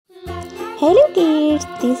Hello kids,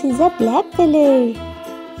 this is a black color.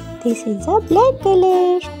 This is a black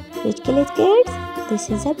color. Which color kids? This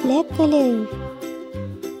is a black color.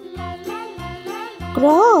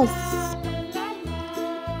 Cross.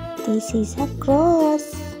 This is a cross.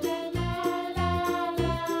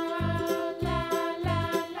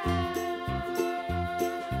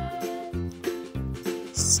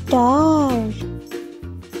 Star.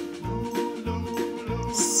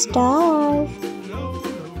 Star.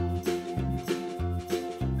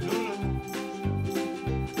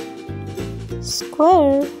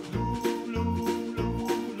 Square.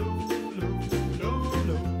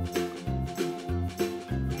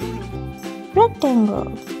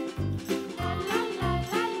 Rectangle.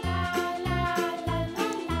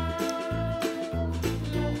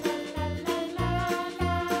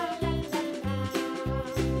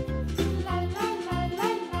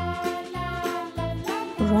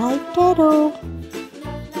 Right arrow.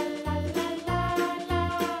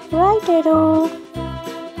 Right arrow.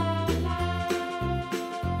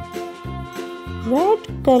 Red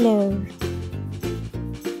color.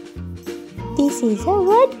 This is a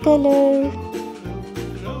red color.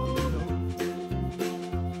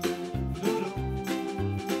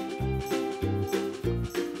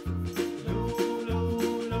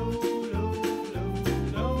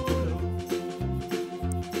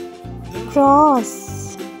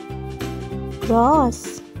 Cross.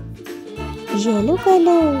 Cross. Yellow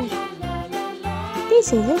color.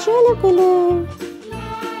 This is a yellow color.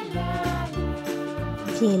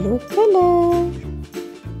 Yellow color.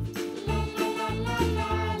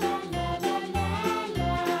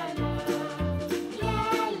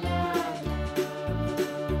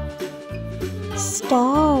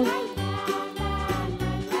 Star.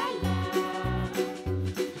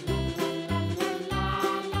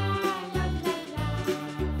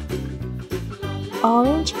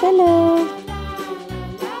 Orange color.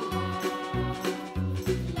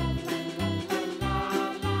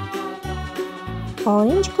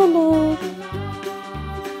 Orange color.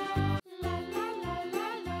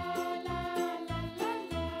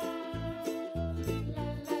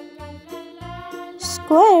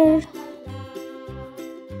 Square.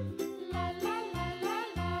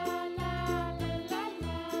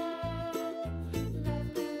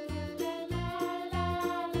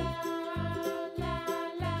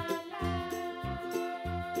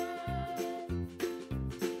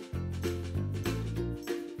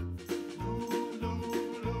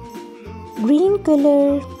 Green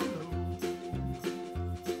color.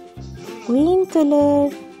 Green color.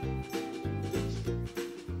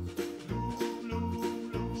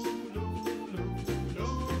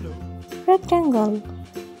 Rectangle.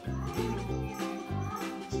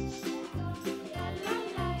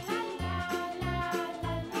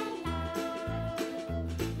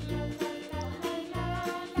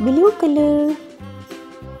 Blue color.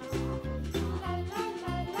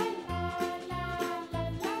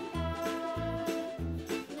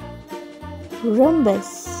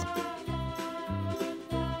 Rhombus.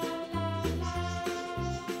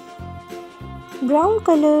 Brown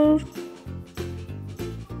color.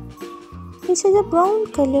 This is a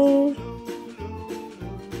brown color.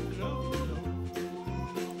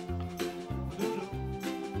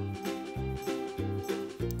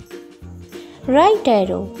 Right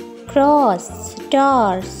arrow, cross,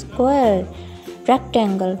 star, square,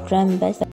 rectangle, rhombus.